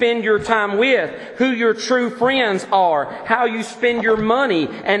you spend your time with, who your true friends are, how you spend your money,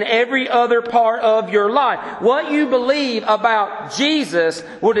 and every other part of your life. What you believe about Jesus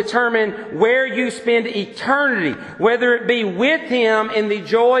will determine where you spend eternity, whether it be with Him in the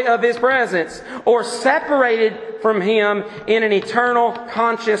joy of His presence or separated from Him in an eternal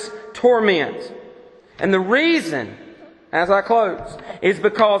conscious torment. And the reason, as I close, is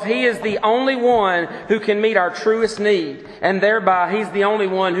because He is the only one who can meet our truest need, and thereby He's the only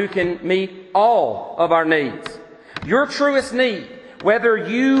one who can meet all of our needs. Your truest need, whether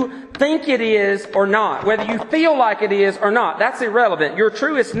you think it is or not, whether you feel like it is or not, that's irrelevant. Your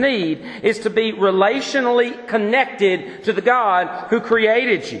truest need is to be relationally connected to the God who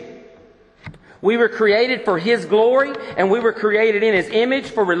created you. We were created for His glory, and we were created in His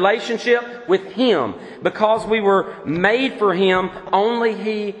image for relationship with Him. Because we were made for Him, only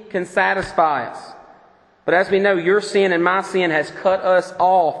He can satisfy us. But as we know, your sin and my sin has cut us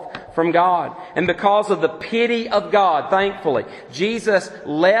off from God. And because of the pity of God, thankfully, Jesus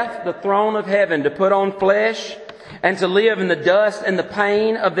left the throne of heaven to put on flesh and to live in the dust and the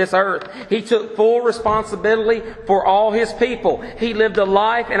pain of this earth. He took full responsibility for all His people. He lived a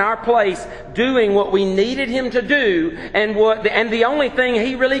life in our place, doing what we needed Him to do, and the only thing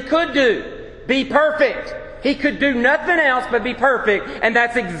He really could do, be perfect. He could do nothing else but be perfect, and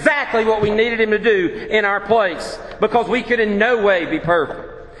that's exactly what we needed Him to do in our place, because we could in no way be perfect.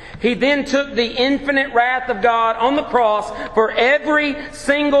 He then took the infinite wrath of God on the cross for every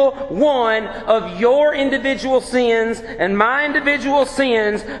single one of your individual sins and my individual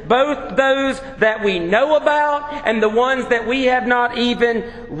sins, both those that we know about and the ones that we have not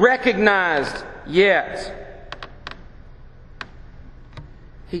even recognized yet.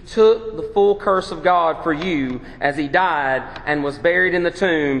 He took the full curse of God for you as He died and was buried in the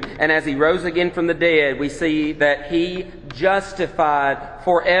tomb. And as He rose again from the dead, we see that He justified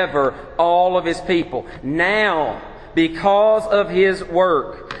forever all of His people. Now, because of His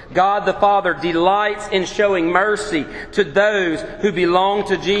work, God the Father delights in showing mercy to those who belong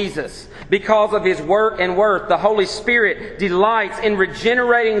to Jesus. Because of His work and worth, the Holy Spirit delights in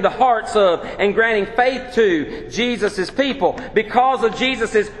regenerating the hearts of and granting faith to Jesus' people. Because of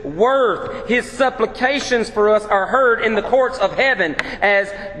Jesus' worth, His supplications for us are heard in the courts of heaven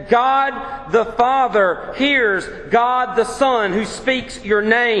as God the Father hears God the Son who speaks your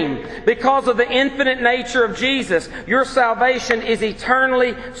name. Because of the infinite nature of Jesus, your salvation is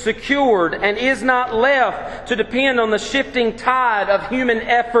eternally secured and is not left to depend on the shifting tide of human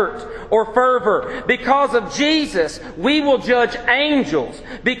effort or fervor. Because of Jesus, we will judge angels.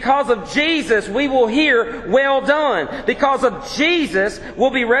 Because of Jesus, we will hear, "Well done." Because of Jesus,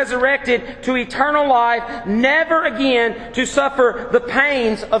 we'll be resurrected to eternal life, never again to suffer the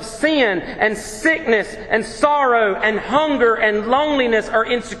pains of sin and sickness and sorrow and hunger and loneliness or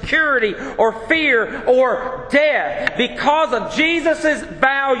insecurity or fear or death. Because of Jesus'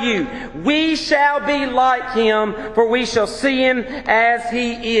 value, we shall be like Him, for we shall see Him as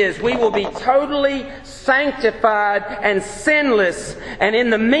He is. We will be totally sanctified and sinless. And in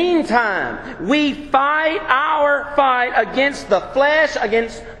the meantime, we fight our fight against the flesh,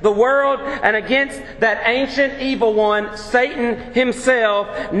 against the world, and against that ancient evil one, Satan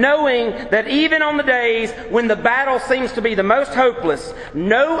himself, knowing that even on the days when the battle seems to be the most hopeless,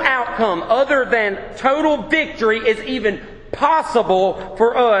 no outcome other than total victory is even possible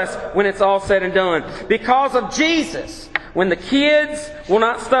for us when it's all said and done. Because of Jesus, when the kids will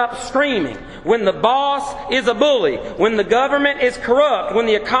not stop screaming, when the boss is a bully, when the government is corrupt, when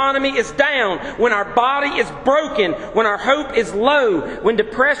the economy is down, when our body is broken, when our hope is low, when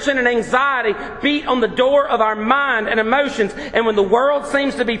depression and anxiety beat on the door of our mind and emotions, and when the world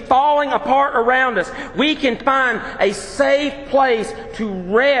seems to be falling apart around us, we can find a safe place to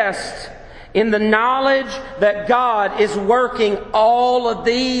rest in the knowledge that God is working all of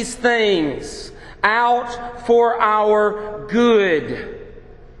these things out for our good.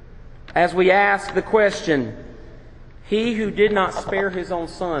 As we ask the question, He who did not spare His own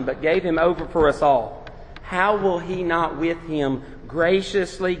Son, but gave Him over for us all, how will He not with Him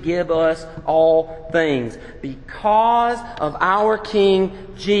graciously give us all things? Because of our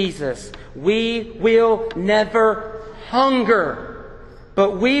King Jesus, we will never hunger,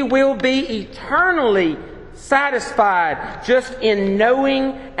 but we will be eternally satisfied just in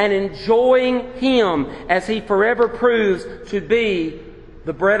knowing and enjoying Him as He forever proves to be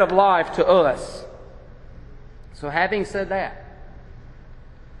the bread of life to us. So having said that,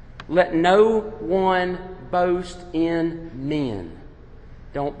 let no one boast in men.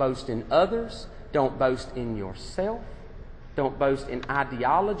 Don't boast in others. Don't boast in yourself. Don't boast in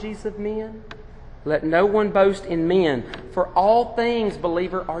ideologies of men. Let no one boast in men. For all things,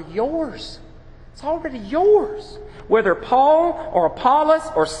 believer, are yours. It's already yours. Whether Paul or Apollos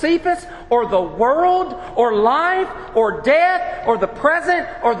or Cephas or the world or life or death or the present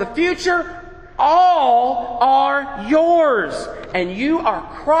or the future, all are yours. And you are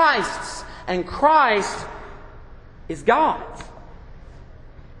Christ's, and Christ is God's.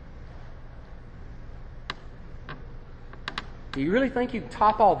 Do you really think you can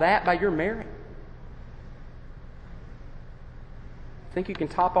top all that by your merit? Think you can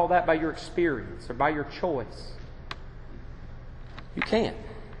top all that by your experience or by your choice? You can't.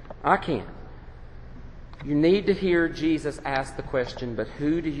 I can't. You need to hear Jesus ask the question, but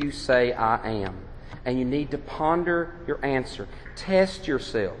who do you say I am? And you need to ponder your answer. Test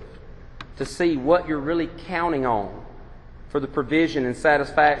yourself to see what you're really counting on for the provision and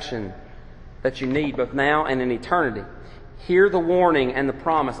satisfaction that you need both now and in eternity. Hear the warning and the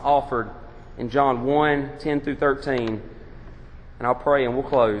promise offered in John 1:10 through 13. And I'll pray and we'll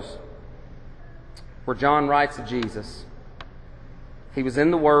close. Where John writes of Jesus, He was in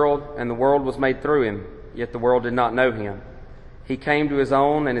the world, and the world was made through Him, yet the world did not know Him. He came to His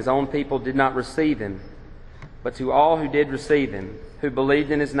own, and His own people did not receive Him. But to all who did receive Him, who believed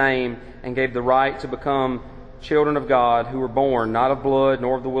in His name, and gave the right to become children of God, who were born not of blood,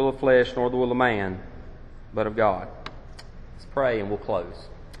 nor of the will of flesh, nor the will of man, but of God. Let's pray and we'll close.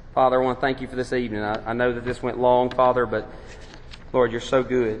 Father, I want to thank You for this evening. I know that this went long, Father, but Lord, You're so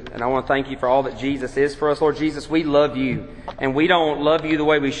good. And I want to thank You for all that Jesus is for us. Lord Jesus, we love You. And we don't love You the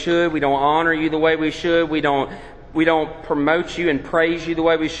way we should. We don't honor You the way we should. We don't promote You and praise You the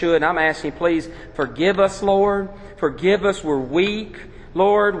way we should. And I'm asking You, please forgive us, Lord. Forgive us. We're weak.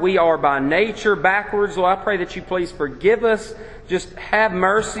 Lord, we are by nature backwards. Lord, I pray that You please forgive us. Just have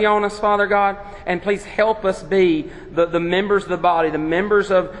mercy on us, Father God. And please help us be the members of the body, the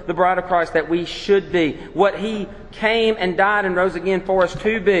members of the bride of Christ that we should be. What He came and died and rose again for us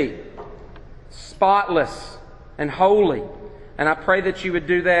to be. Spotless and holy And I pray that you would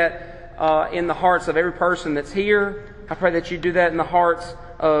do that in the hearts of every person that's here. I pray that you do that in the hearts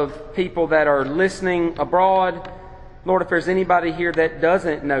of people that are listening abroad. Lord, if there's anybody here that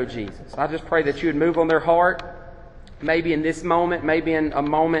doesn't know Jesus, I just pray that you would move on their heart, maybe in this moment, maybe in a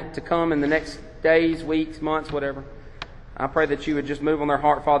moment to come in the next days, weeks, months, whatever. I pray that you would just move on their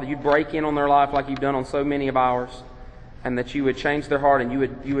heart, Father. You'd break in on their life like you've done on so many of ours, and that you would change their heart, and you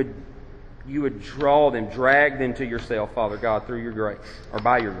would draw them, drag them to yourself, Father God, through your grace, or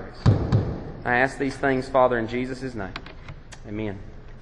by your grace. I ask these things, Father, in Jesus' name. Amen.